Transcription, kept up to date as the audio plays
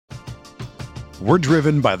We're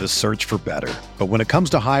driven by the search for better. But when it comes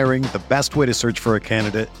to hiring, the best way to search for a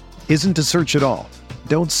candidate isn't to search at all.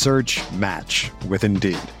 Don't search, match with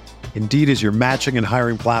Indeed. Indeed is your matching and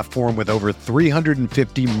hiring platform with over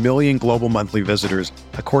 350 million global monthly visitors,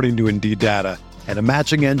 according to Indeed data, and a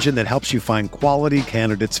matching engine that helps you find quality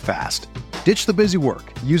candidates fast. Ditch the busy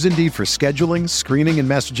work. Use Indeed for scheduling, screening, and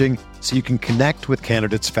messaging so you can connect with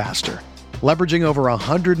candidates faster. Leveraging over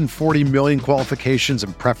 140 million qualifications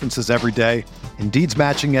and preferences every day, Indeed's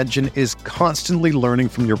matching engine is constantly learning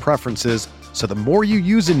from your preferences, so the more you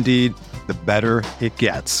use Indeed, the better it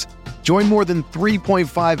gets. Join more than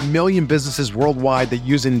 3.5 million businesses worldwide that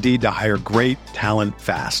use Indeed to hire great talent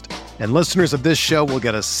fast. And listeners of this show will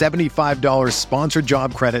get a $75 sponsored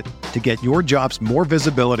job credit to get your jobs more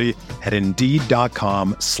visibility at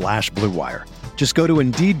Indeed.com/Blue Wire. Just go to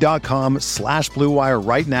Indeed.com/Blue Wire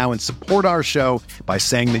right now and support our show by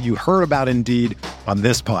saying that you heard about Indeed on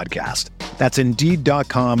this podcast. That's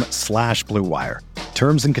Indeed.com/Blue Wire.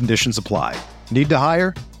 Terms and conditions apply. Need to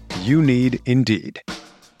hire? You need Indeed.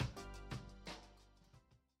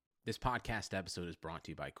 This podcast episode is brought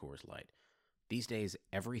to you by Coors Light. These days,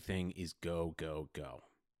 everything is go, go, go.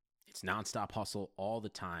 It's nonstop hustle all the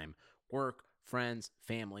time. Work, friends,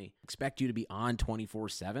 family, expect you to be on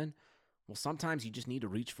 24/7. Well, sometimes you just need to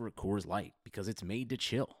reach for a Coors Light because it's made to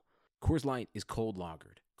chill. Coors Light is cold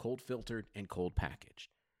lagered, cold filtered, and cold packaged.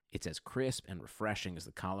 It's as crisp and refreshing as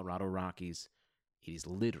the Colorado Rockies. It is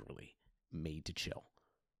literally made to chill.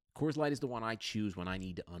 Coors Light is the one I choose when I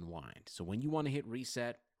need to unwind. So when you want to hit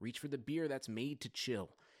reset, reach for the beer that's made to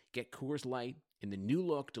chill. Get Coors Light in the new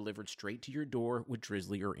look delivered straight to your door with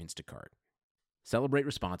Drizzly or Instacart. Celebrate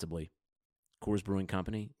responsibly. Coors Brewing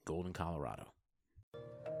Company, Golden, Colorado.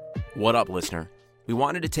 What up, listener? We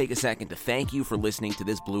wanted to take a second to thank you for listening to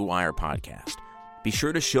this Blue Wire podcast. Be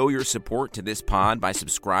sure to show your support to this pod by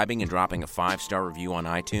subscribing and dropping a 5-star review on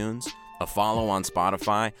iTunes, a follow on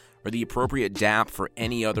Spotify, or the appropriate DAP for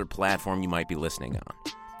any other platform you might be listening on.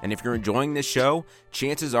 And if you're enjoying this show,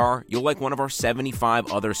 chances are you'll like one of our 75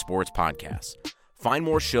 other sports podcasts. Find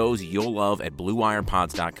more shows you'll love at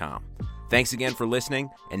BlueWirePods.com. Thanks again for listening,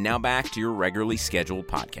 and now back to your regularly scheduled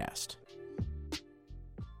podcast.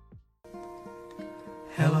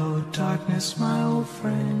 Hello, darkness, my old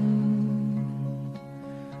friend.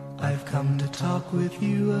 I've come to talk with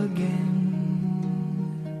you again.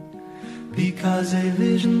 Because a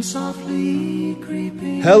vision softly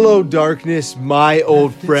creeping. Hello, darkness, my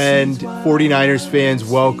old friend. 49ers fans,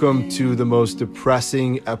 welcome to the most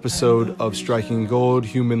depressing episode of Striking Gold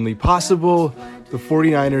humanly possible. The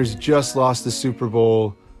 49ers just lost the Super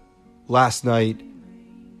Bowl last night,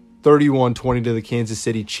 31-20 to the Kansas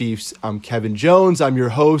City Chiefs. I'm Kevin Jones. I'm your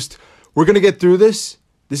host. We're going to get through this.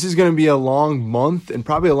 This is going to be a long month and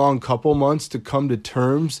probably a long couple months to come to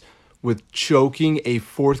terms with choking a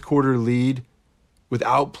fourth quarter lead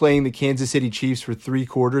without playing the Kansas City Chiefs for 3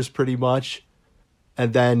 quarters pretty much,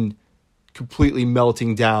 and then completely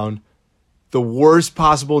melting down. The worst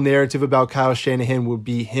possible narrative about Kyle Shanahan would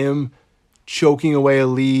be him choking away a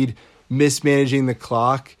lead, mismanaging the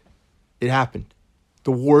clock. It happened.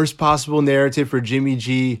 The worst possible narrative for Jimmy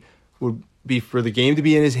G would be for the game to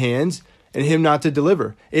be in his hands and him not to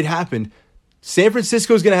deliver. It happened. San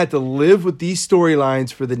Francisco is going to have to live with these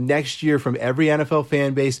storylines for the next year from every NFL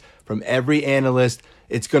fan base, from every analyst.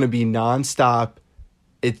 It's going to be nonstop.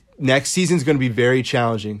 Next season is going to be very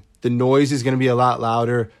challenging. The noise is going to be a lot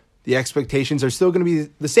louder. The expectations are still going to be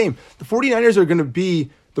the same. The 49ers are going to be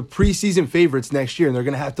the preseason favorites next year, and they're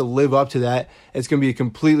going to have to live up to that. It's going to be a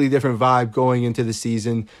completely different vibe going into the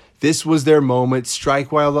season. This was their moment.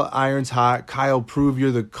 Strike while the iron's hot. Kyle, prove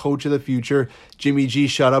you're the coach of the future. Jimmy G,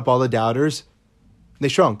 shut up all the doubters. They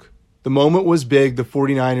shrunk. The moment was big. The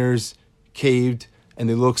 49ers caved, and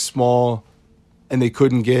they looked small, and they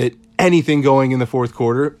couldn't get anything going in the fourth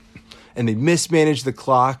quarter, and they mismanaged the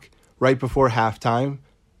clock right before halftime.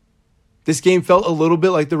 This game felt a little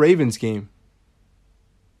bit like the Ravens game.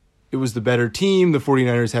 It was the better team. The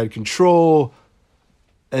 49ers had control,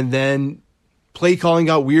 and then play calling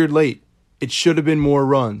got weird late. It should have been more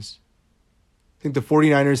runs. I think the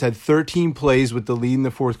 49ers had 13 plays with the lead in the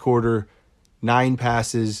fourth quarter, 9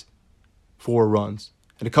 passes, 4 runs.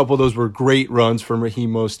 And a couple of those were great runs from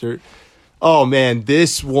Raheem Mostert. Oh, man,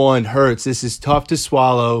 this one hurts. This is tough to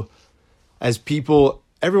swallow. As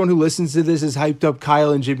everyone who listens to this has hyped up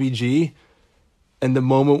Kyle and Jimmy G, and the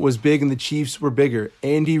moment was big and the Chiefs were bigger.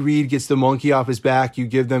 Andy Reid gets the monkey off his back. You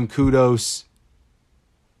give them kudos.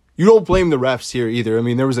 You don't blame the refs here either. I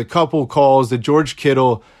mean, there was a couple calls. The George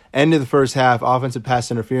Kittle, end of the first half, offensive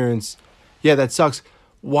pass interference. Yeah, that sucks.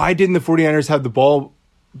 Why didn't the 49ers have the ball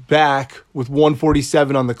back with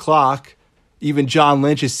 1:47 on the clock Even John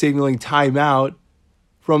Lynch is signaling timeout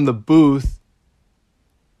from the booth.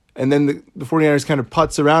 And then the 49ers kind of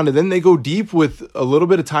putz around, and then they go deep with a little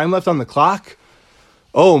bit of time left on the clock.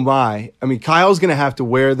 Oh, my. I mean, Kyle's going to have to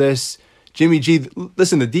wear this. Jimmy G,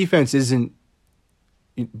 listen, the defense isn't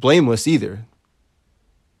blameless either.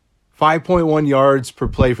 5.1 yards per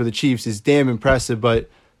play for the Chiefs is damn impressive, but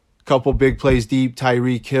a couple big plays deep.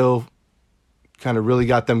 Tyreek Hill kind of really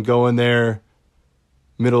got them going there.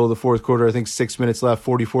 Middle of the fourth quarter, I think 6 minutes left,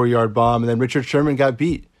 44-yard bomb, and then Richard Sherman got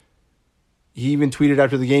beat. He even tweeted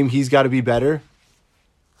after the game, he's got to be better.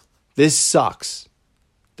 This sucks.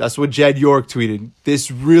 That's what Jed York tweeted.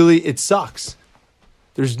 It sucks.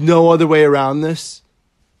 There's no other way around this.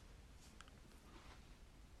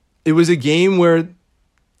 It was a game where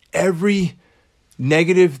every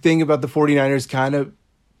negative thing about the 49ers kind of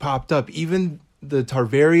popped up. Even the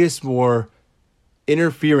Tarvarius Moore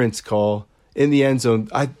interference call in the end zone.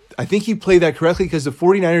 I think he played that correctly because the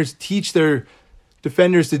 49ers teach their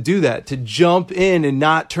defenders to do that, to jump in and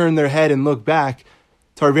not turn their head and look back.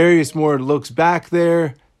 Tarvarius Moore looks back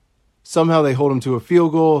there. Somehow they hold him to a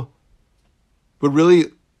field goal. But really,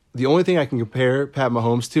 the only thing I can compare Pat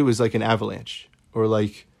Mahomes to is like an avalanche or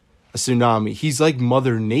like a tsunami. He's like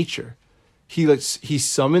Mother Nature. He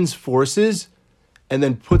summons forces and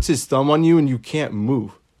then puts his thumb on you and you can't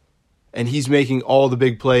move. And he's making all the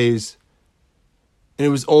big plays. And it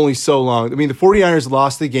was only so long. I mean, the 49ers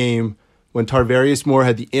lost the game when Tarvarius Moore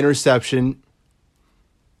had the interception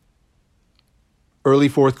early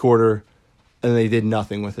fourth quarter, and they did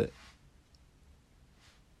nothing with it.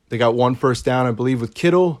 They got one first down, I believe, with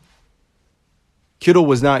Kittle. Kittle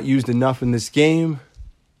was not used enough in this game.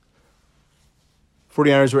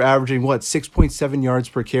 49ers were averaging, 6.7 yards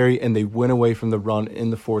per carry, and they went away from the run in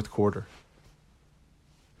the fourth quarter.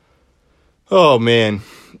 Oh, man.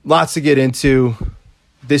 Lots to get into.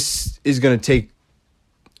 This is going to take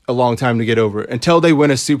a long time to get over until they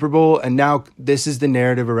win a Super Bowl, and now this is the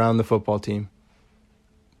narrative around the football team.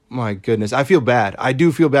 My goodness, I feel bad. I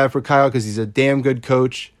do feel bad for Kyle because he's a damn good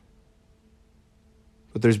coach.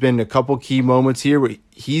 But there's been a couple key moments here where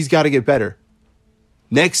he's got to get better.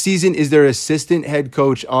 Next season is their assistant head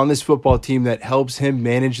coach on this football team that helps him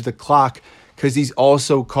manage the clock because he's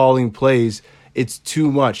also calling plays. It's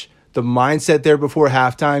too much. The mindset there before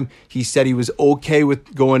halftime, he said he was okay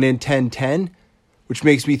with going in 10-10, which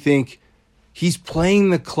makes me think he's playing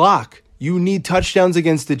the clock. You need touchdowns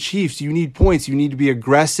against the Chiefs. You need points. You need to be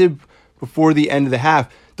aggressive before the end of the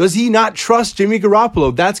half. Does he not trust Jimmy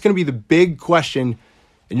Garoppolo? That's going to be the big question,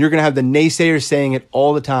 and you're going to have the naysayers saying it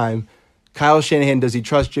all the time. Kyle Shanahan, does he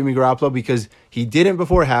trust Jimmy Garoppolo? Because he didn't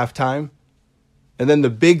before halftime. And then the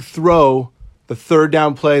big throw, the third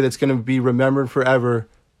down play that's going to be remembered forever.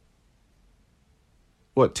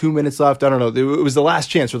 2 minutes left? I don't know. It was the last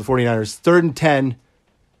chance for the 49ers. 3rd and 10.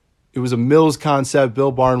 It was a Mills concept.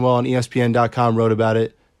 Bill Barnwell on ESPN.com wrote about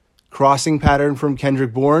it. Crossing pattern from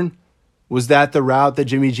Kendrick Bourne. Was that the route that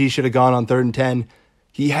Jimmy G should have gone on 3rd and 10?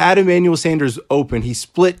 He had Emmanuel Sanders open. He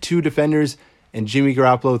split two defenders, and Jimmy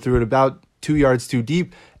Garoppolo threw it about 2 yards too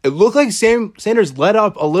deep. It looked like Sanders let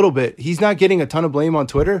up a little bit. He's not getting a ton of blame on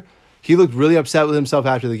Twitter. He looked really upset with himself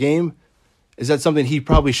after the game. Is that something he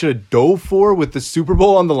probably should have dove for with the Super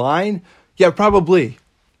Bowl on the line? Yeah, probably.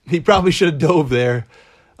 He probably should have dove there.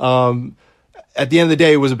 At the end of the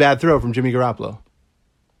day, it was a bad throw from Jimmy Garoppolo.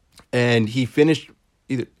 And he finished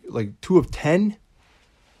either 2 of 10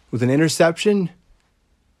 with an interception.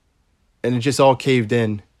 And it just all caved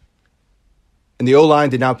in. And the O-line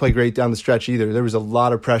did not play great down the stretch either. There was a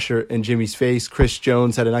lot of pressure in Jimmy's face. Chris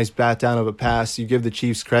Jones had a nice bat down of a pass. You give the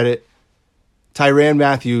Chiefs credit. Tyrann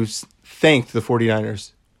Mathieu thanked the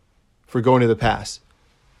 49ers for going to the pass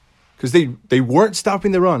because they weren't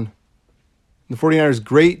stopping the run. The 49ers'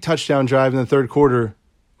 great touchdown drive in the third quarter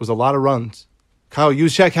was a lot of runs. Kyle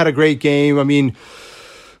Juszczyk had a great game. I mean,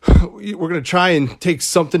 we're going to try and take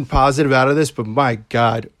something positive out of this, but my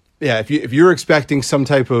God. Yeah, if you're expecting some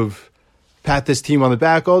type of pat this team on the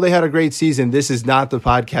back, they had a great season, this is not the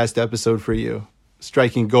podcast episode for you.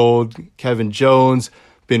 Striking Gold, Kevin Jones,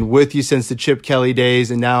 been with you since the Chip Kelly days,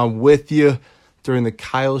 and now I'm with you during the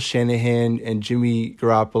Kyle Shanahan and Jimmy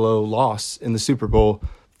Garoppolo loss in the Super Bowl,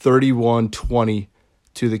 31-20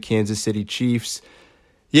 to the Kansas City Chiefs.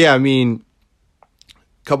 Yeah, I mean,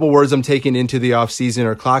 a couple words I'm taking into the offseason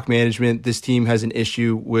are clock management. This team has an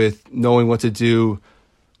issue with knowing what to do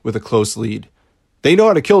with a close lead. They know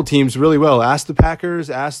how to kill teams really well. Ask the Packers,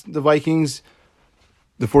 ask the Vikings.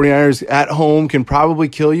 The 49ers at home can probably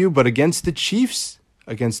kill you, but against the Chiefs,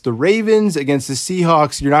 against the Ravens, against the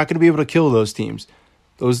Seahawks, you're not going to be able to kill those teams.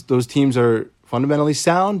 Those teams are fundamentally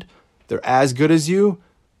sound. They're as good as you.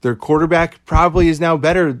 Their quarterback probably is now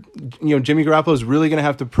better. Jimmy Garoppolo is really going to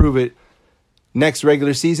have to prove it. Next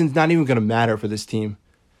regular season's not even going to matter for this team.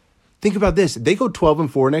 Think about this. If they go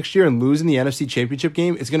 12-4 next year and lose in the NFC Championship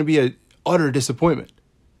game, it's going to be an utter disappointment.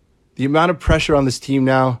 The amount of pressure on this team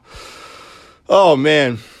now. Oh,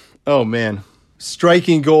 man.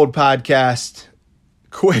 Striking Gold podcast.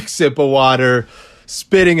 Quick sip of water.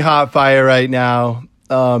 Spitting hot fire right now.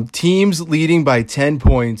 Teams leading by 10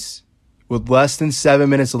 points with less than 7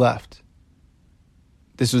 minutes left.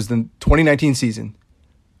 This was the 2019 season.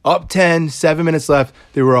 Up 10, 7 minutes left.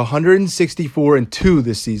 They were 164-2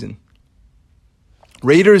 this season.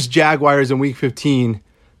 Raiders, Jaguars in Week 15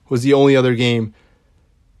 was the only other game.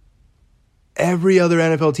 Every other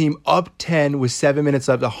NFL team up 10 with 7 minutes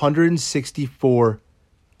left, 164-2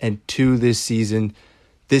 this season.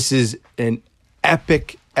 This is an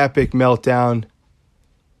epic meltdown.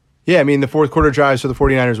 Yeah, I mean, the fourth quarter drives for the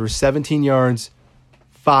 49ers were 17 yards,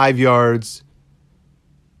 5 yards,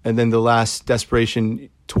 and then the last desperation,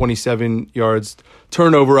 27 yards.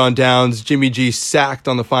 Turnover on downs. Jimmy G sacked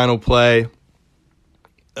on the final play.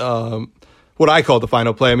 What I call the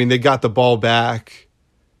final play. I mean, they got the ball back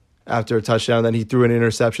after a touchdown, then he threw an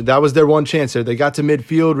interception. That was their one chance there. They got to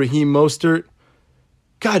midfield. Raheem Mostert.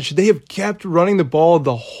 God, should they have kept running the ball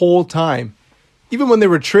the whole time, even when they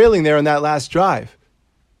were trailing there on that last drive?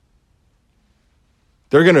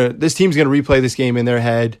 This team's gonna replay this game in their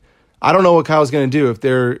head. I don't know what Kyle's gonna do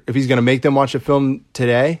if he's gonna make them watch a film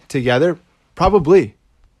today together. Probably.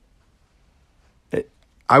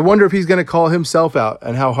 I wonder if he's gonna call himself out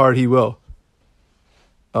and how hard he will.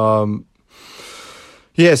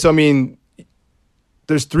 Yeah, so I mean,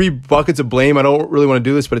 there's 3 buckets of blame. I don't really want to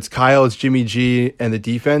do this, but it's Kyle, it's Jimmy G, and the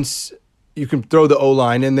defense. You can throw the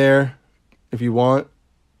O-line in there if you want.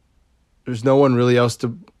 There's no one really else to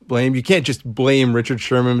blame. You can't just blame Richard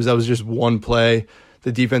Sherman because that was just one play.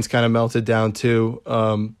 The defense kind of melted down too.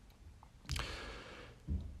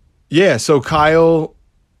 So Kyle,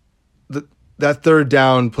 that third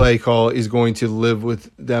down play call is going to live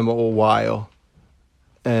with them a while.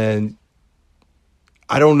 And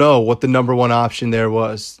I don't know what the number one option there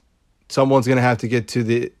was. Someone's going to have to get to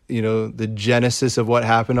the genesis of what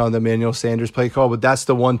happened on the Emmanuel Sanders play call, but that's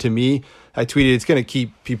the one to me. I tweeted it's going to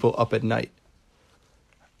keep people up at night.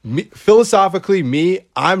 Philosophically,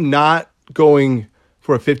 I'm not going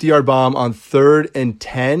for a 50-yard bomb on 3rd and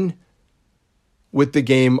 10 with the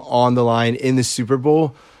game on the line in the Super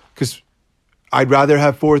Bowl because I'd rather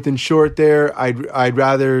have 4th and short there. I'd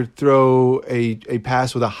rather throw a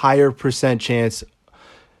pass with a higher percent chance.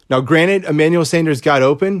 Now, granted, Emmanuel Sanders got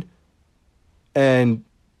open, and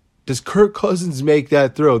does Kirk Cousins make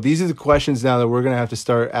that throw? These are the questions now that we're going to have to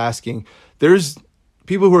start asking. There's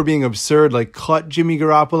people who are being absurd, like cut Jimmy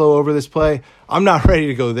Garoppolo over this play. I'm not ready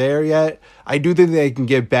to go there yet. I do think they can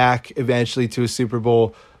get back eventually to a Super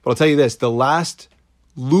Bowl. But I'll tell you this, the last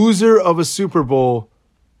loser of a Super Bowl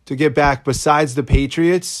to get back besides the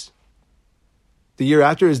Patriots the year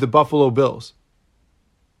after is the Buffalo Bills.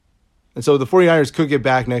 And so the 49ers could get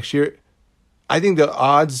back next year. I think the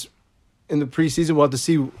odds in the preseason, we'll have to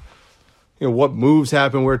see what moves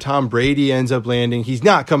happen, where Tom Brady ends up landing. He's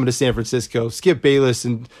not coming to San Francisco. Skip Bayless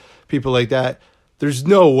and people like that. There's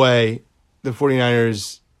no way the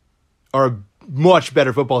 49ers are a much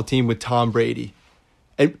better football team with Tom Brady.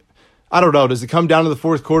 And I don't know, does it come down to the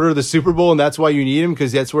fourth quarter of the Super Bowl and that's why you need him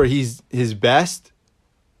because that's where he's his best?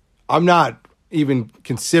 I'm not even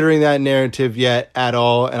considering that narrative yet at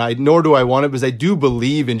all, and nor do I want it because I do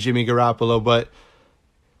believe in Jimmy Garoppolo, but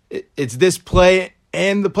it's this play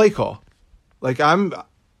and the play call. Like I'm going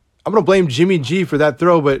to blame Jimmy G for that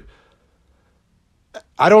throw, but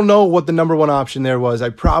I don't know what the number one option there was.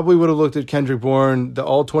 I probably would have looked at Kendrick Bourne, the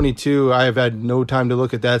all-22. I have had no time to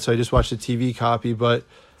look at that, so I just watched the TV copy, but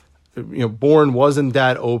Bourne wasn't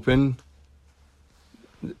that open.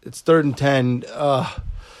 It's 3rd and 10.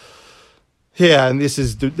 Yeah, and this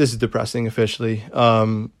is depressing officially.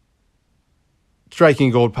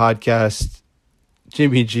 Striking Gold podcast,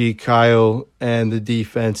 Jimmy G, Kyle, and the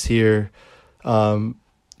defense here. So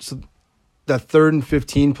that 3rd and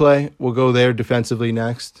 15 play, we'll go there defensively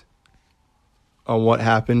next on what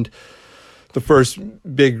happened. The first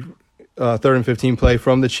big 3rd and 15 play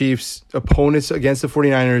from the Chiefs. Opponents against the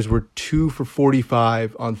 49ers were 2 for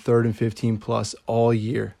 45 on 3rd and 15 plus all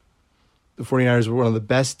year. The 49ers were one of the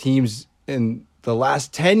best teams in the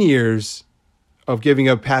last 10 years of giving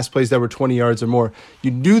up pass plays that were 20 yards or more.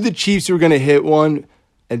 You knew the Chiefs were going to hit one,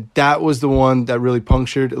 and that was the one that really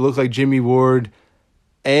punctured. It looked like Jimmy Ward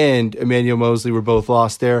and Emmanuel Mosley were both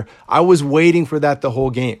lost there. I was waiting for that the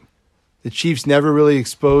whole game. The Chiefs never really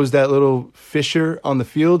exposed that little fissure on the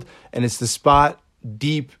field, and it's the spot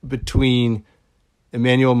deep between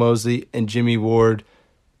Emmanuel Moseley and Jimmy Ward.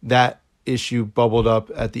 That issue bubbled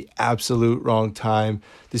up at the absolute wrong time.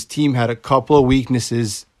 This team had a couple of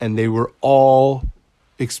weaknesses, and they were all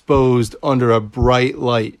exposed under a bright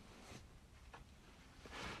light.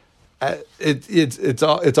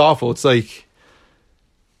 It's awful. It's like,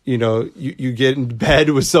 you know, you get in bed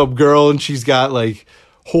with some girl and she's got like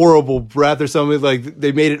horrible breath or something. Like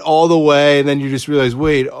they made it all the way, and then you just realize,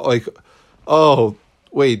 wait,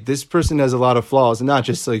 this person has a lot of flaws, and not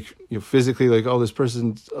just like, you know, physically, like, oh, this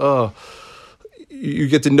person's, you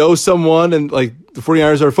get to know someone, and like the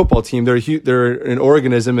 49ers are a football team. They're an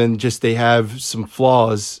organism, and just they have some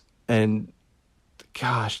flaws. And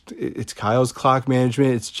gosh, it's Kyle's clock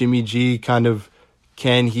management. It's Jimmy G kind of,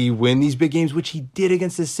 can he win these big games, which he did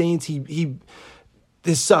against the Saints.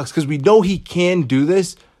 This sucks because we know he can do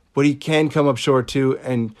this, but he can come up short too.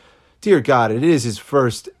 And dear God, it is his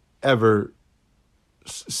first ever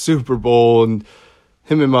Super Bowl, and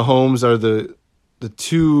him and Mahomes are the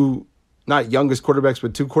two, not youngest quarterbacks,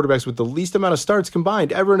 but two quarterbacks with the least amount of starts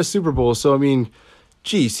combined ever in a Super Bowl. So, I mean,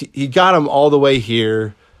 geez, he got him all the way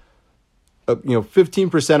here.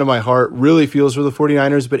 15% of my heart really feels for the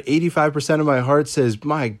 49ers, but 85% of my heart says,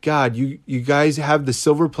 my God, you guys have the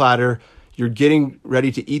silver platter. You're getting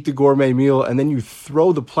ready to eat the gourmet meal, and then you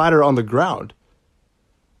throw the platter on the ground.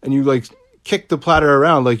 And you, like, kick the platter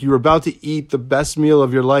around like you were about to eat the best meal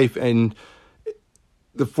of your life, and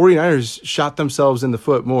the 49ers shot themselves in the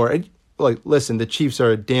foot more. And, like, listen, the Chiefs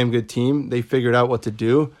are a damn good team. They figured out what to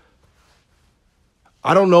do.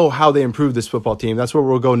 I don't know how they improved this football team. That's where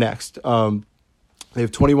we'll go next. They have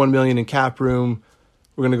 $21 million in cap room.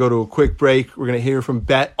 We're going to go to a quick break. We're going to hear from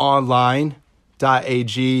betonline.ag.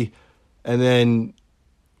 And then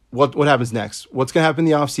what happens next? What's going to happen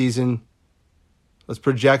in the offseason? Let's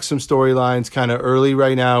project some storylines kind of early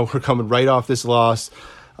right now. We're coming right off this loss.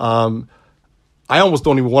 I almost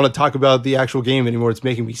don't even want to talk about the actual game anymore. It's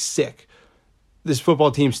making me sick. This football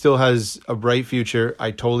team still has a bright future. I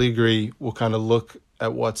totally agree. We'll kind of look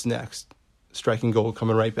at what's next. Striking Gold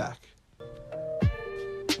coming right back.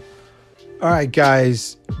 All right,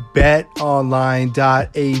 guys.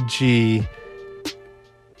 BetOnline.ag.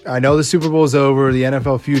 I know the Super Bowl is over. The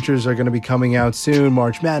NFL futures are going to be coming out soon.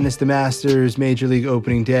 March Madness, the Masters, Major League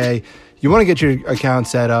Opening Day. You want to get your account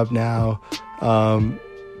set up now.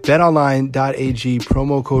 BetOnline.ag,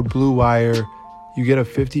 promo code BlueWire. You get a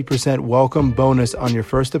 50% welcome bonus on your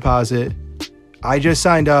first deposit. I just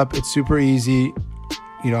signed up. It's super easy.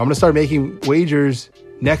 I'm going to start making wagers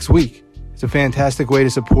next week. It's a fantastic way to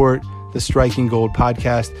support the Striking Gold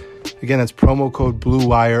podcast. Again, that's promo code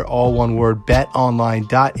BlueWire, all one word,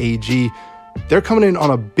 betonline.ag. They're coming in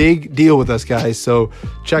on a big deal with us, guys, so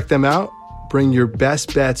check them out. Bring your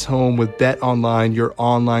best bets home with BetOnline, your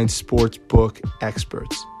online sportsbook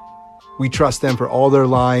experts. We trust them for all their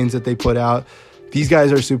lines that they put out. These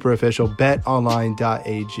guys are super official.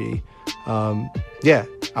 BetOnline.ag. I'm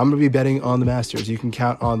going to be betting on the Masters. You can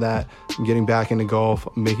count on that. I'm getting back into golf.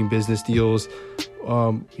 I'm making business deals.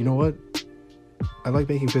 You know what? I like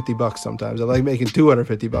making $50 sometimes. I like making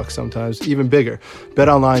 $250 sometimes, even bigger.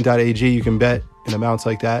 BetOnline.ag. You can bet in amounts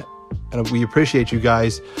like that. And we appreciate you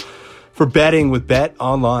guys for betting with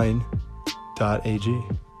BetOnline.ag.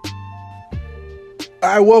 All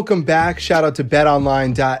right, welcome back. Shout out to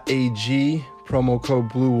BetOnline.ag. Promo code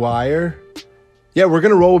BlueWire. Yeah, we're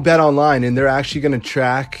going to roll with BetOnline, and they're actually going to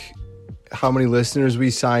track how many listeners we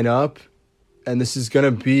sign up. And this is going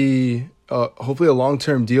to be hopefully a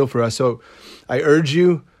long-term deal for us. So I urge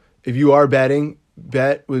you, if you are betting,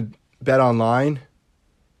 bet with BetOnline.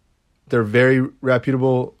 They're very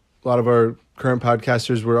reputable. A lot of our current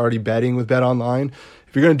podcasters were already betting with BetOnline.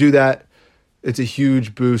 If you're going to do that, it's a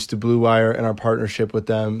huge boost to Blue Wire and our partnership with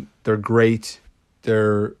them. They're great.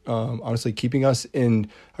 They're honestly keeping us in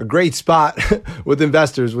a great spot with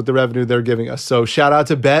investors with the revenue they're giving us. So shout out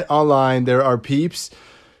to BetOnline. They're our peeps.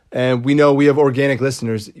 And we know we have organic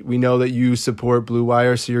listeners. We know that you support Blue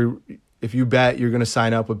Wire. So if you bet, you're going to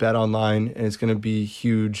sign up with BetOnline. And it's going to be a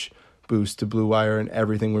huge boost to Blue Wire and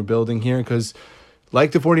everything we're building here. Because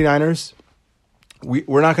like the 49ers,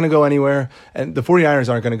 we're not going to go anywhere. And the 49ers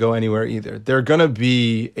aren't going to go anywhere either. They're going to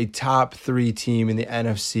be a top 3 team in the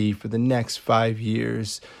NFC for the next 5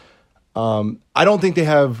 years. I don't think they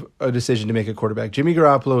have a decision to make a quarterback. Jimmy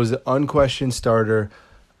Garoppolo is an unquestioned starter.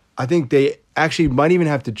 I think they actually might even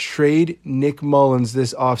have to trade Nick Mullins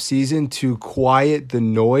this offseason to quiet the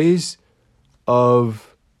noise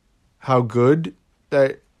of how good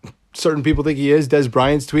that certain people think he is. Des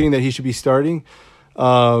Bryant's tweeting that he should be starting.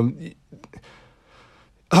 You're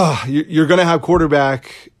going to have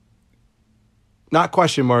quarterback not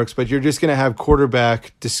question marks, but you're just going to have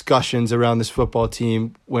quarterback discussions around this football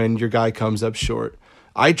team when your guy comes up short.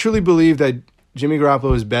 I truly believe that Jimmy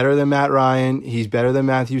Garoppolo is better than Matt Ryan. He's better than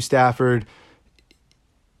Matthew Stafford.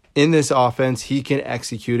 In this offense, he can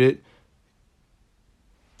execute it,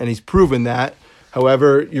 and he's proven that.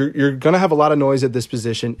 However, you're going to have a lot of noise at this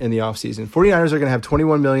position in the offseason. 49ers are going to have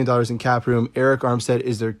 $21 million in cap room. Arik Armstead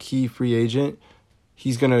is their key free agent.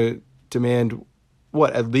 He's going to demand,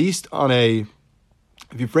 at least on a,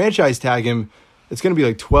 if you franchise tag him, it's going to be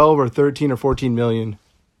like 12 or 13 or 14 million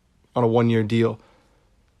on a one-year deal.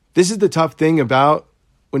 This is the tough thing about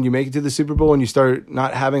when you make it to the Super Bowl and you start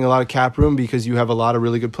not having a lot of cap room because you have a lot of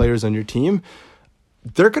really good players on your team.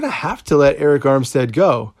 They're going to have to let Arik Armstead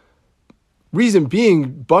go. Reason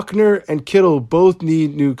being, Buckner and Kittle both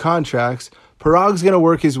need new contracts. Parag's going to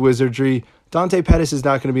work his wizardry. Dante Pettis is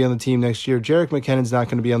not going to be on the team next year. Jerick McKinnon's not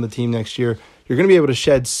going to be on the team next year. You're going to be able to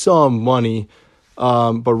shed some money.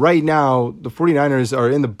 But right now, the 49ers are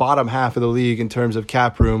in the bottom half of the league in terms of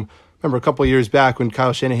cap room. Remember a couple of years back when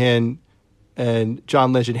Kyle Shanahan and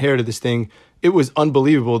John Lynch inherited this thing, it was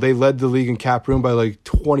unbelievable. They led the league in cap room by like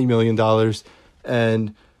 $20 million.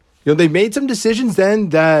 And they made some decisions then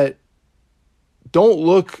that don't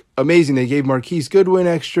look amazing. They gave Marquise Goodwin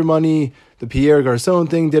extra money. The Pierre Garçon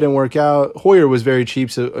thing didn't work out. Hoyer was very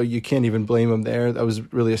cheap, so you can't even blame him there. That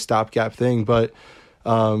was really a stopgap thing. But,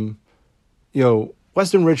 Weston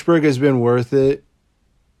Richburg has been worth it.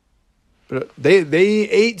 But they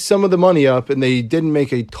ate some of the money up, and they didn't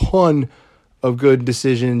make a ton of good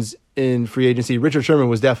decisions in free agency. Richard Sherman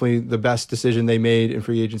was definitely the best decision they made in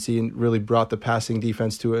free agency and really brought the passing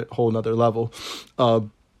defense to a whole nother level.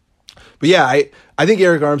 But yeah, I think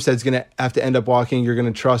Arik Armstead's going to have to end up walking. You're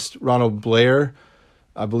going to trust Ronald Blair.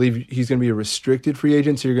 I believe he's going to be a restricted free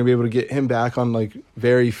agent, so you're going to be able to get him back on like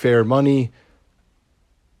very fair money.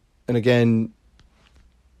 And again,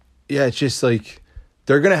 yeah, it's just like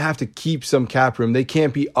they're going to have to keep some cap room. They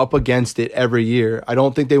can't be up against it every year. I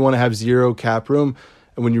don't think they want to have zero cap room.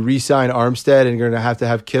 And when you re-sign Armstead and you're going to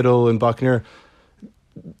have Kittle and Buckner,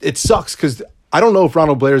 it sucks because I don't know if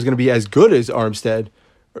Ronald Blair is going to be as good as Armstead.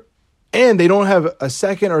 And they don't have a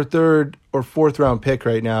second or third or fourth round pick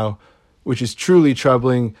right now, which is truly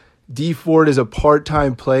troubling. Dee Ford is a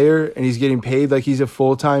part-time player, and he's getting paid like he's a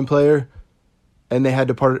full-time player. And they had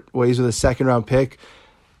to part ways with a second-round pick.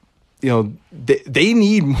 They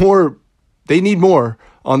need more. They need more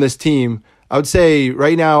on this team. I would say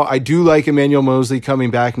right now I do like Emmanuel Mosley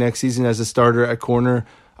coming back next season as a starter at corner.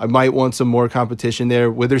 I might want some more competition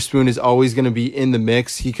there. Witherspoon is always going to be in the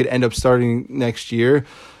mix. He could end up starting next year.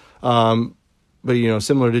 But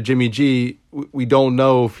similar to Jimmy G, we don't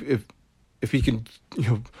know if he can,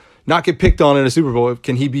 not get picked on in a Super Bowl.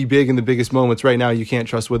 Can he be big in the biggest moments? Right now, you can't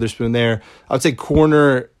trust Witherspoon there. I would say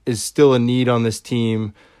corner is still a need on this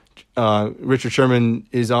team. Richard Sherman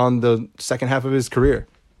is on the second half of his career,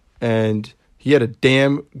 and he had a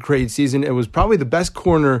damn great season. It was probably the best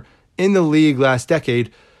corner in the league last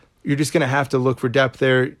decade. You're just going to have to look for depth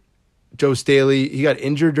there. Joe Staley, he got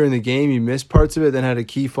injured during the game. He missed parts of it, then had a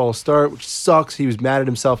key false start, which sucks. He was mad at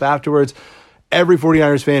himself afterwards. Every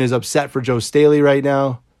 49ers fan is upset for Joe Staley right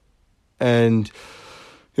now. And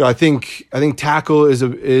I think tackle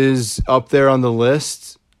is up there on the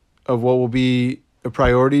list of what will be a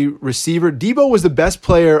priority. Receiver, Debo was the best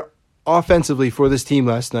player offensively for this team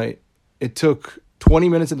last night. It took 20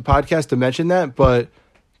 minutes in the podcast to mention that, but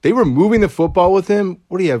they were moving the football with him.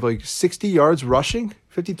 What do you have, like 60 yards rushing?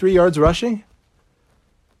 53 yards rushing?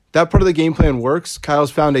 That part of the game plan works.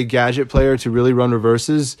 Kyle's found a gadget player to really run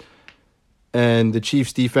reverses, and the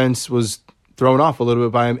Chiefs' defense was thrown off a little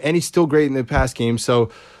bit by him, and he's still great in the pass game,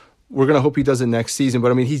 so we're going to hope he does it next season.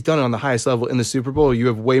 But, he's done it on the highest level in the Super Bowl. You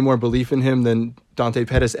have way more belief in him than Dante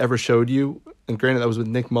Pettis ever showed you, and granted, that was with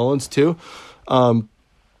Nick Mullins too. And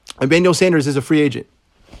Emmanuel Sanders is a free agent.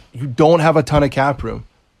 You don't have a ton of cap room.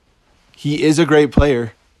 He is a great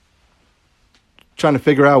player. Trying to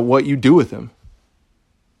figure out what you do with him.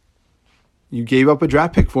 You gave up a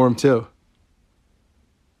draft pick for him too.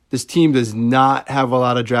 This team does not have a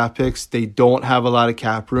lot of draft picks. They don't have a lot of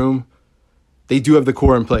cap room. They do have the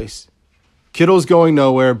core in place. Kittle's going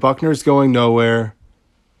nowhere. Buckner's going nowhere.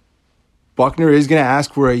 Buckner is going to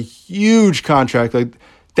ask for a huge contract. Like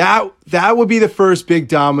that would be the first big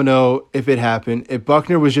domino if it happened. If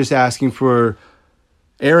Buckner was just asking for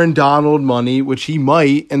Aaron Donald money, which he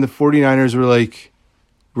might, and the 49ers were like,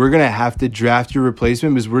 we're going to have to draft your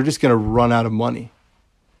replacement because we're just going to run out of money.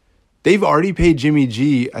 They've already paid Jimmy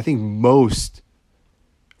G, I think, most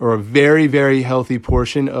or a very, very healthy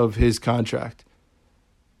portion of his contract.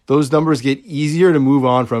 Those numbers get easier to move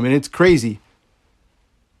on from, and it's crazy.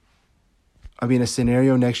 I mean, a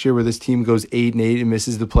scenario next year where this team goes 8-8 and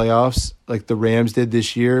misses the playoffs like the Rams did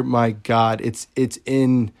this year, my God, it's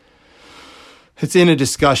in a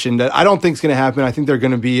discussion that I don't think is going to happen. I think they're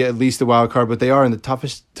going to be at least a wild card, but they are in the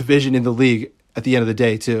toughest division in the league at the end of the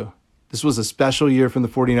day, too. This was a special year from the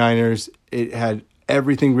 49ers. It had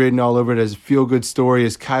everything written all over it as a feel-good story,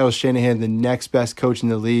 as Kyle Shanahan, the next best coach in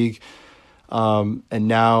the league. And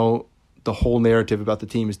now the whole narrative about the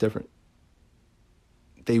team is different.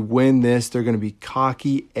 They win this, they're going to be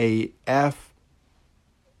cocky AF.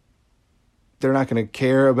 They're not going to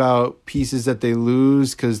care about pieces that they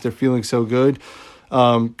lose because they're feeling so good.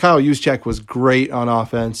 Kyle Juszczyk was great on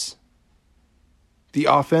offense. The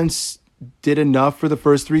offense did enough for the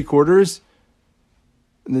first 3 quarters.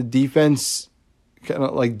 And the defense kind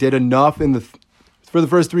of like did enough for the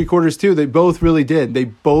first 3 quarters too. They both really did. They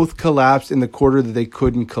both collapsed in the quarter that they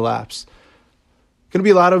couldn't collapse. Going to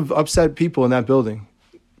be a lot of upset people in that building.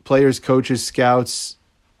 Players, coaches, scouts,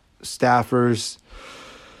 staffers.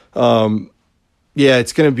 Yeah,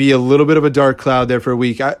 it's going to be a little bit of a dark cloud there for a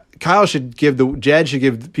week. Jed should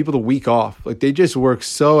give people the week off. Like, they just work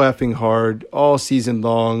so effing hard all season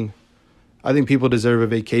long. I think people deserve a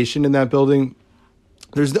vacation in that building.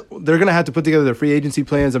 They're going to have to put together their free agency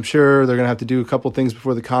plans. I'm sure they're going to have to do a couple things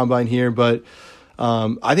before the combine here, but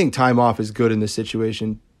I think time off is good in this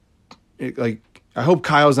situation. I hope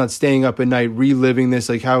Kyle's not staying up at night reliving this,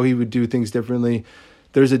 like how he would do things differently.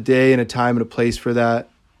 There's a day and a time and a place for that.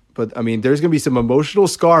 But, I mean, there's going to be some emotional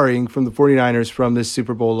scarring from the 49ers from this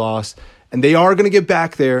Super Bowl loss. And they are going to get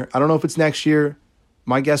back there. I don't know if it's next year.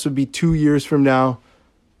 My guess would be 2 years from now.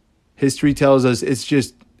 History tells us it's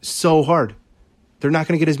just so hard. They're not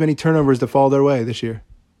going to get as many turnovers to fall their way this year.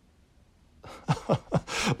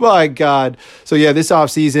 My God. So, yeah, this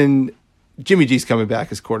offseason, Jimmy G's coming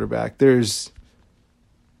back as quarterback.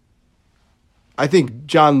 I think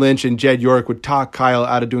John Lynch and Jed York would talk Kyle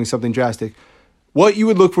out of doing something drastic. What you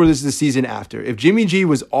would look for is the season after. If Jimmy G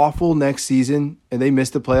was awful next season and they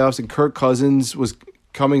missed the playoffs and Kirk Cousins was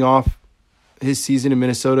coming off his season in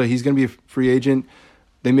Minnesota, he's going to be a free agent.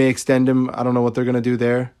 They may extend him. I don't know what they're going to do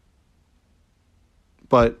there.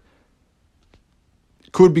 But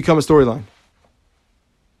could become a storyline.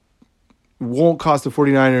 Won't cost the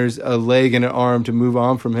 49ers a leg and an arm to move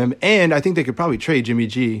on from him. And I think they could probably trade Jimmy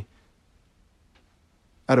G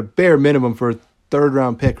at a bare minimum for a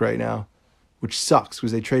 3rd-round pick right now, which sucks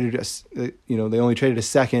because they only traded a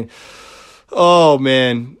second. Oh,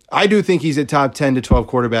 man. I do think he's a top 10 to 12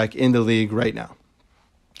 quarterback in the league right now.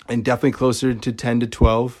 And definitely closer to 10 to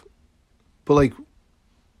 12. But, like,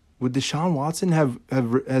 would Deshaun Watson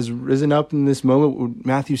has risen up in this moment? Would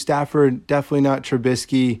Matthew Stafford, definitely not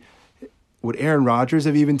Trubisky. Would Aaron Rodgers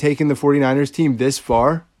have even taken the 49ers team this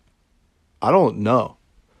far? I don't know.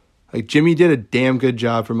 Like, Jimmy did a damn good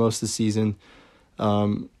job for most of the season.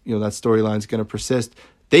 That storyline's going to persist.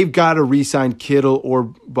 They've got to re-sign Kittle or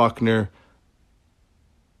Buckner.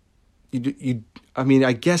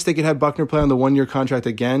 I guess they could have Buckner play on the 1-year contract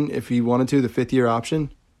again if he wanted to, the 5th-year option,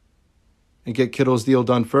 and get Kittle's deal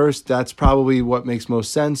done first. That's probably what makes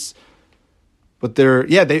most sense. But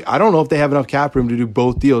I don't know if they have enough cap room to do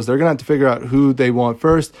both deals. They're going to have to figure out who they want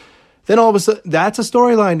first. Then all of a sudden, that's a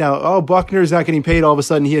storyline now. Oh, Buckner's not getting paid. All of a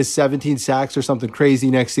sudden, he has 17 sacks or something crazy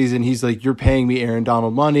next season. He's like, you're paying me Aaron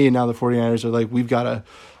Donald money. And now the 49ers are like, we've got to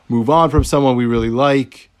move on from someone we really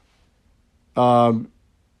like.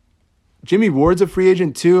 Jimmy Ward's a free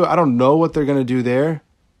agent too. I don't know what they're going to do there.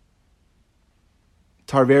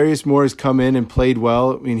 Tarvarius Moore has come in and played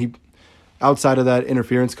well. I mean, he outside of that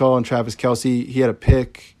interference call on Travis Kelce, he had a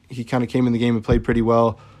pick. He kind of came in the game and played pretty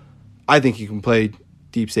well. I think he can play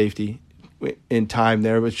deep safety in time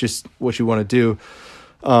there, but it's just what you want to do.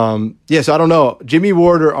 So I don't know. Jimmy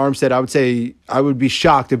Ward or Armstead, I would say I would be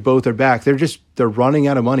shocked if both are back. They're running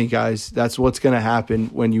out of money, guys. That's what's going to happen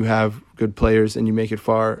when you have good players and you make it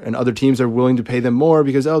far. And other teams are willing to pay them more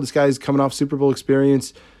because, this guy's coming off Super Bowl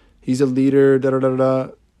experience. He's a leader, da-da-da-da.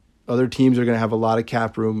 Other teams are going to have a lot of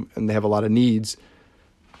cap room and they have a lot of needs.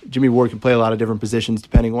 Jimmy Ward can play a lot of different positions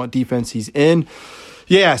depending on what defense he's in.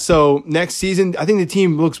 Yeah, so next season, I think the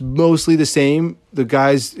team looks mostly the same. The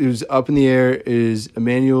guys who's up in the air is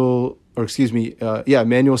Emmanuel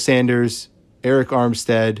Sanders, Eric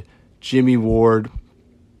Armstead, Jimmy Ward.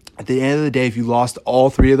 At the end of the day, if you lost all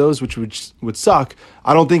 3 of those, which would suck,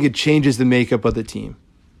 I don't think it changes the makeup of the team.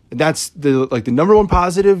 And that's the number one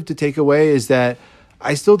positive to take away is that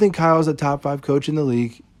I still think Kyle's a top 5 coach in the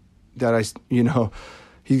league. That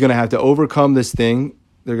he's going to have to overcome this thing.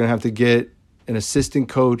 They're going to have to get an assistant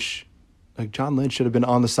coach. Like John Lynch should have been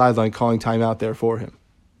on the sideline calling timeout there for him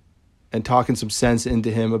and talking some sense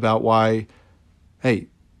into him about why, hey,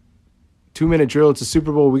 2-minute drill. It's a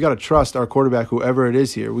Super Bowl. We got to trust our quarterback, whoever it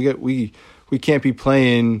is here. We can't be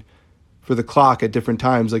playing for the clock at different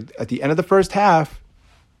times. Like at the end of the first half,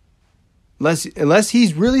 unless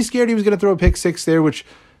he's really scared he was going to throw a pick six there, which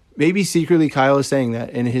maybe secretly Kyle is saying that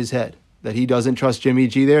in his head, that he doesn't trust Jimmy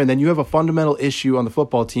G there. And then you have a fundamental issue on the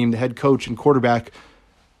football team, the head coach and quarterback.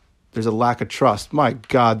 There's a lack of trust. My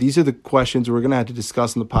God, these are the questions we're going to have to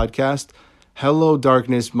discuss in the podcast. Hello,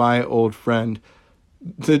 darkness, my old friend.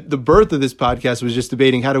 The birth of this podcast was just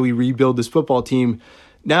debating how do we rebuild this football team.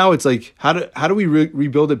 Now it's like, how do we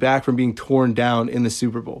rebuild it back from being torn down in the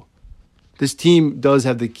Super Bowl? This team does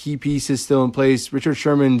have the key pieces still in place. Richard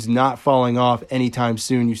Sherman's not falling off anytime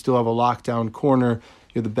soon. You still have a lockdown corner.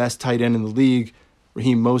 You have the best tight end in the league.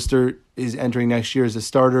 Raheem Mostert is entering next year as a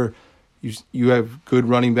starter. You have good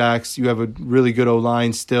running backs. You have a really good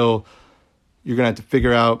O-line still. You're going to have to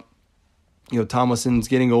figure out, Tomlinson's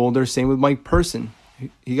getting older. Same with Mike Person.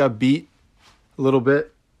 He got beat a little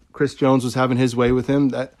bit. Chris Jones was having his way with him.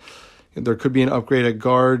 That there could be an upgrade at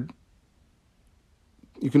guard.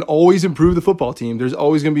 You can always improve the football team. There's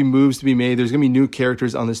always going to be moves to be made. There's going to be new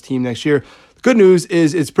characters on this team next year. The good news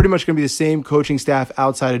is it's pretty much going to be the same coaching staff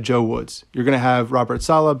outside of Joe Woods. You're going to have Robert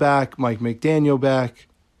Saleh back, Mike McDaniel back,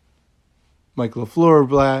 Mike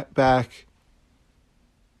LaFleur back,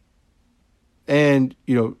 and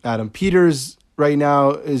Adam Peters right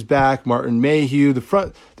now is back. Martin Mayhew.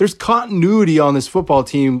 There's continuity on this football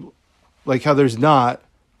team, like how there's not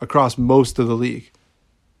across most of the league.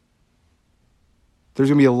 There's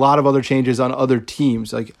going to be a lot of other changes on other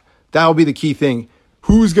teams. Like that will be the key thing.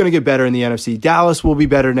 Who's going to get better in the NFC? Dallas will be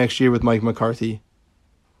better next year with Mike McCarthy.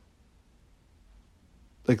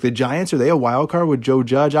 Like the Giants, are they a wild card with Joe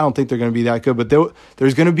Judge? I don't think they're going to be that good, but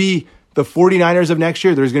there's going to be the 49ers of next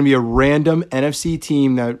year. There's going to be a random NFC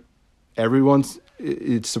team that everyone's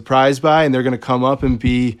surprised by, and they're going to come up and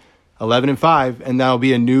be 11-5, and that'll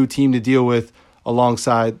be a new team to deal with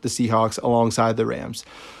alongside the Seahawks, alongside the Rams.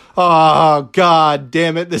 Oh, God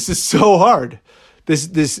damn it. This is so hard.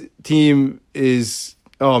 This team is,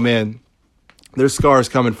 oh, man, there's scars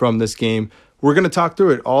coming from this game. We're going to talk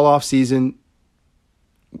through it all off season.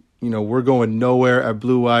 We're going nowhere at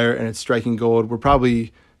Blue Wire, and it's Striking Gold. We're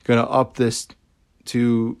probably going to up this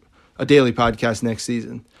to a daily podcast next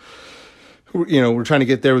season. We're trying to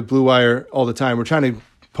get there with Blue Wire all the time. We're trying to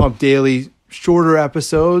pump daily, shorter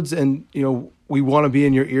episodes, and, we want to be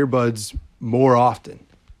in your earbuds more often.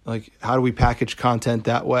 Like, how do we package content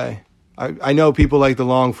that way? I know people like the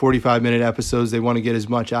long 45-minute episodes. They want to get as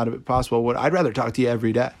much out of it possible. I'd rather talk to you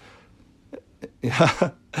every day.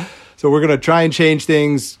 So we're going to try and change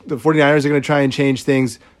things. The 49ers are going to try and change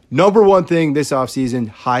things. Number one thing this offseason,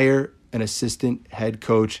 hire an assistant head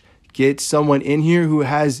coach. Get someone in here who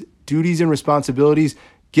has duties and responsibilities.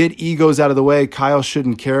 Get egos out of the way. Kyle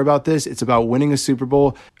shouldn't care about this. It's about winning a Super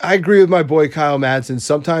Bowl. I agree with my boy Kyle Madsen.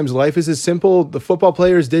 Sometimes life is as simple. The football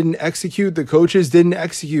players didn't execute. The coaches didn't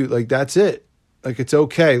execute. Like, that's it. Like, it's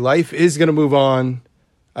okay. Life is going to move on.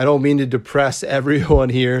 I don't mean to depress everyone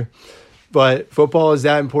here, but football is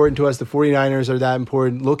that important to us. The 49ers are that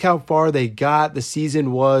important. Look how far they got. The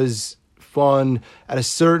season was fun. At a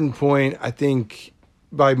certain point, I think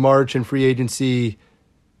by March and free agency,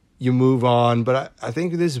 you move on. But I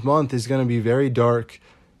think this month is going to be very dark.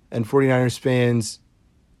 And 49ers fans,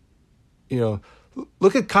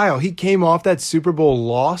 look at Kyle. He came off that Super Bowl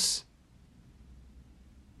loss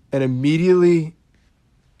and immediately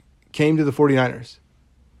came to the 49ers.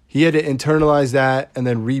 He had to internalize that and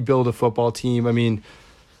then rebuild a football team. I mean,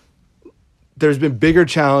 there's been bigger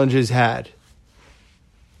challenges had.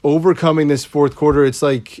 Overcoming this fourth quarter, it's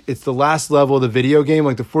like it's the last level of the video game.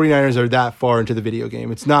 Like the 49ers are that far into the video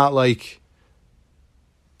game. It's not like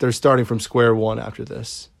they're starting from square one after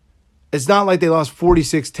this. It's not like they lost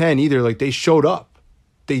 46-10 either. Like they showed up.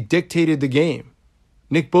 They dictated the game.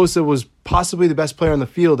 Nick Bosa was possibly the best player on the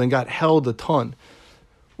field and got held a ton.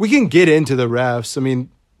 We can get into the refs. I mean,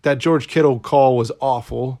 that George Kittle call was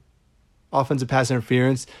awful. Offensive pass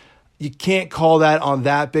interference. You can't call that on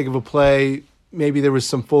that big of a play. Maybe there was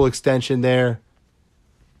some full extension there.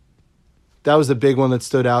 That was the big one that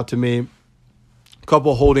stood out to me. A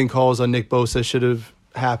couple holding calls on Nick Bosa should have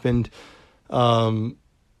happened. Someone's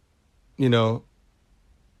going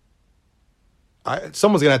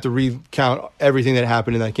to have to recount everything that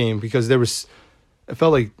happened in that game because it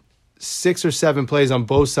felt like 6 or 7 plays on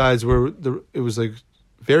both sides where it was like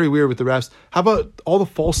very weird with the refs. How about all the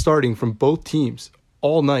false starting from both teams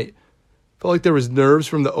all night? Felt like there was nerves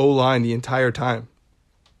from the O-line the entire time.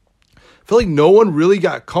 Felt like no one really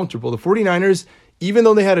got comfortable. The 49ers, even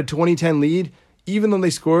though they had a 20-10 lead, even though they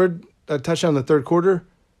scored a touchdown in the third quarter,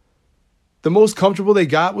 the most comfortable they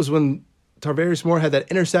got was when Tarvarius Moore had that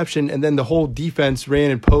interception, and then the whole defense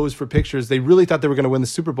ran and posed for pictures. They really thought they were going to win the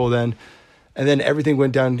Super Bowl then, and then everything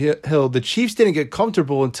went downhill. The Chiefs didn't get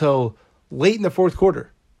comfortable until late in the fourth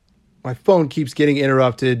quarter. My phone keeps getting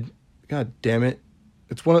interrupted. God damn it.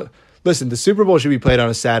 Listen, the Super Bowl should be played on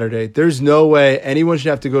a Saturday. There's no way anyone should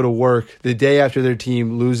have to go to work the day after their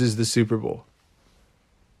team loses the Super Bowl.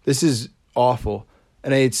 This is awful.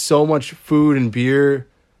 And I ate so much food and beer.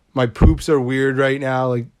 My poops are weird right now.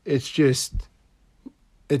 Like, it's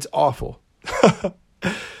awful.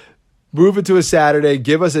 Move it to a Saturday.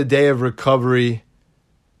 Give us a day of recovery.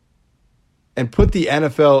 And put the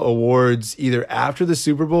NFL awards either after the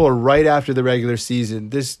Super Bowl or right after the regular season.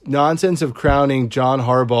 This nonsense of crowning John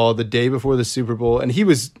Harbaugh the day before the Super Bowl. And he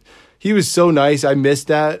was so nice. I missed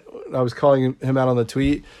that. I was calling him out on the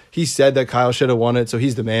tweet. He said that Kyle should have won it, so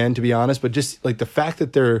he's the man, to be honest. But just like the fact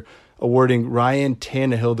that they're awarding Ryan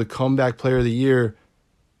Tannehill the comeback player of the year,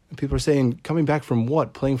 and people are saying, coming back from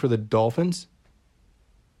what? Playing for the Dolphins?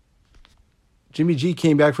 Jimmy G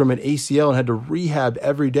came back from an ACL and had to rehab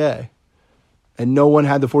every day. And no one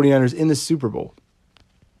had the 49ers in the Super Bowl.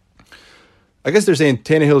 I guess they're saying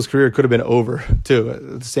Tannehill's career could have been over, too,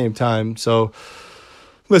 at the same time. So,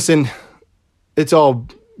 listen, it's all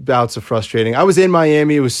bouts of frustrating. I was in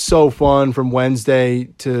Miami. It was so fun from Wednesday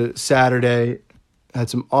to Saturday. Had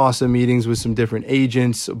some awesome meetings with some different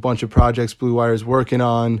agents, a bunch of projects Blue Wire's working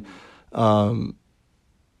on, some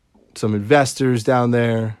investors down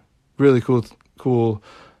there. Really cool.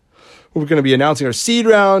 We're going to be announcing our seed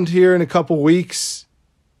round here in a couple weeks.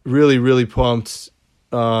 Really, really pumped.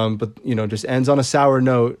 But, just ends on a sour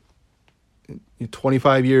note.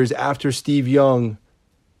 25 years after Steve Young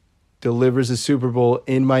delivers a Super Bowl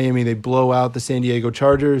in Miami, they blow out the San Diego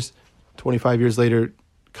Chargers. 25 years later,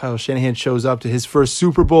 Kyle Shanahan shows up to his first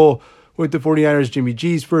Super Bowl with the 49ers. Jimmy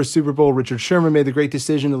G's first Super Bowl. Richard Sherman made the great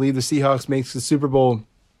decision to leave the Seahawks, makes the Super Bowl.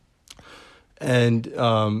 And,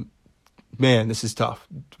 man, this is tough.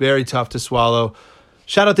 Very tough to swallow.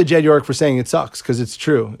 Shout out to Jed York for saying it sucks, because it's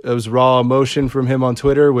true. It was raw emotion from him on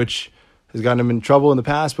Twitter, which has gotten him in trouble in the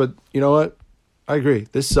past. But you know what? I agree.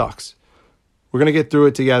 This sucks. We're going to get through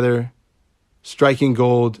it together. Striking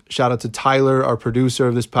gold. Shout out to Tyler, our producer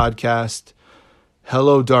of this podcast.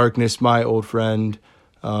 Hello, darkness, my old friend.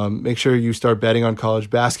 Make sure you start betting on college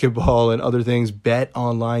basketball and other things.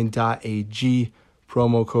 BetOnline.ag.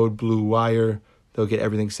 Promo code BlueWire. They'll get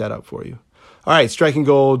everything set up for you. All right, Striking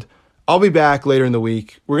Gold. I'll be back later in the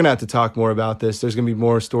week. We're going to have to talk more about this. There's going to be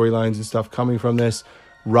more storylines and stuff coming from this.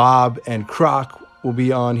 Rob and Croc will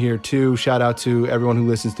be on here too. Shout out to everyone who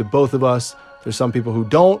listens to both of us. There's some people who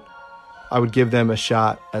don't. I would give them a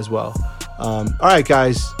shot as well. All right,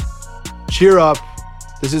 guys. Cheer up.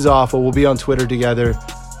 This is awful. We'll be on Twitter together.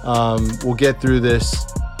 We'll get through this.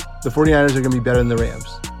 The 49ers are going to be better than the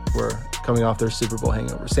Rams. We're coming off their Super Bowl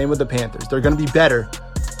hangover. Same with the Panthers. They're going to be better.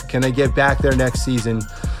 Can they get back there next season?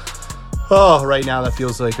 Oh, right now that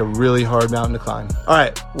feels like a really hard mountain to climb. All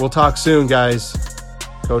right, we'll talk soon, guys.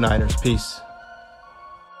 Go Niners. Peace.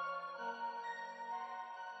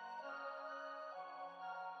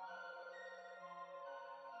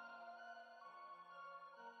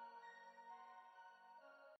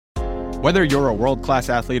 Whether you're a world-class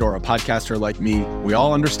athlete or a podcaster like me, we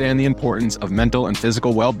all understand the importance of mental and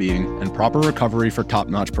physical well-being and proper recovery for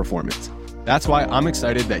top-notch performance. That's why I'm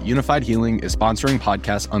excited that Unified Healing is sponsoring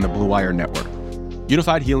podcasts on the Blue Wire Network.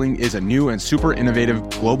 Unified Healing is a new and super innovative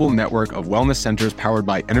global network of wellness centers powered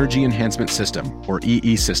by Energy Enhancement System, or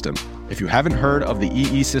EE System. If you haven't heard of the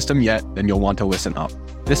EE System yet, then you'll want to listen up.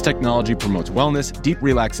 This technology promotes wellness, deep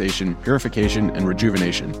relaxation, purification, and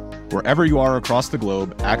rejuvenation. Wherever you are across the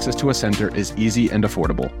globe, access to a center is easy and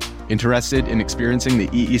affordable. Interested in experiencing the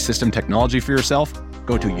EE System technology for yourself?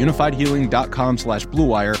 Go to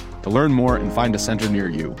unifiedhealing.com/bluewire to learn more and find a center near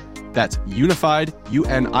you. That's unified,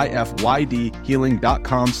 UNIFYD,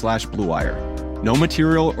 healing.com/bluewire. No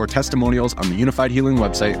material or testimonials on the Unified Healing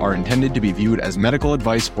website are intended to be viewed as medical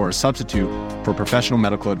advice or a substitute for professional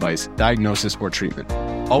medical advice, diagnosis, or treatment.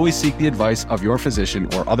 Always seek the advice of your physician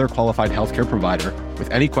or other qualified healthcare provider with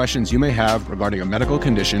any questions you may have regarding a medical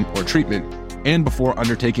condition or treatment and before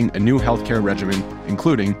undertaking a new healthcare regimen,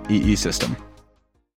 including EE System.